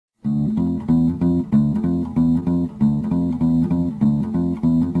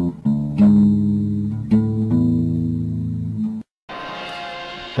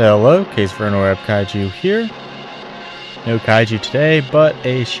Hello, Case for interwebkaiju here. No kaiju today, but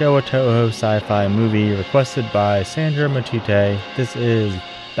a Showa Toho sci-fi movie requested by Sandra Matute. This is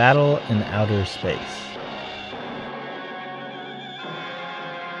Battle in Outer Space.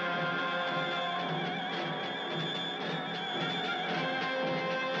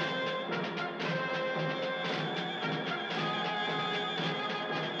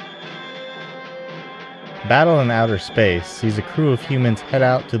 Battle in Outer Space sees a crew of humans head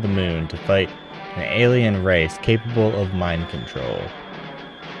out to the moon to fight an alien race capable of mind control.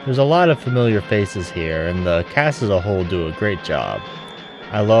 There's a lot of familiar faces here, and the cast as a whole do a great job.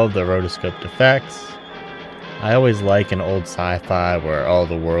 I love the rotoscoped effects. I always like an old sci-fi where all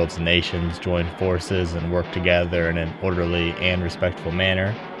the world's nations join forces and work together in an orderly and respectful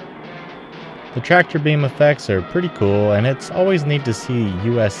manner. The tractor beam effects are pretty cool, and it's always neat to see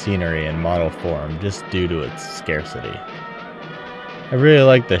US scenery in model form just due to its scarcity. I really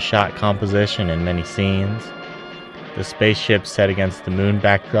like the shot composition in many scenes. The spaceship set against the moon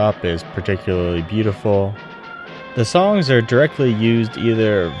backdrop is particularly beautiful. The songs are directly used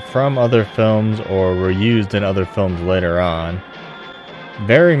either from other films or were used in other films later on.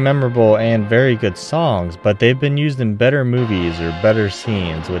 Very memorable and very good songs, but they've been used in better movies or better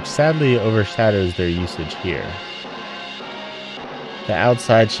scenes, which sadly overshadows their usage here. The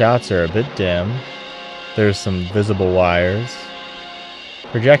outside shots are a bit dim. There's some visible wires.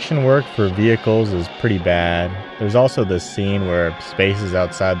 Projection work for vehicles is pretty bad. There's also this scene where space is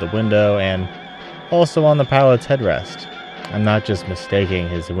outside the window and also on the pilot's headrest. I'm not just mistaking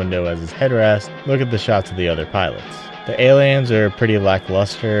his window as his headrest. Look at the shots of the other pilots. The aliens are pretty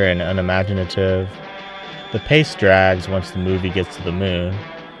lackluster and unimaginative. The pace drags once the movie gets to the moon.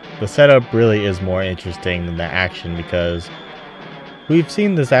 The setup really is more interesting than the action because we've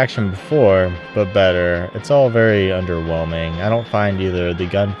seen this action before, but better. It's all very underwhelming. I don't find either the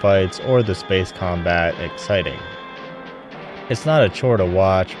gunfights or the space combat exciting. It's not a chore to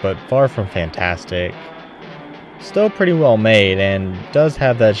watch, but far from fantastic. Still pretty well made and does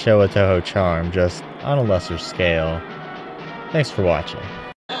have that Showa Toho charm, just on a lesser scale. Thanks for watching.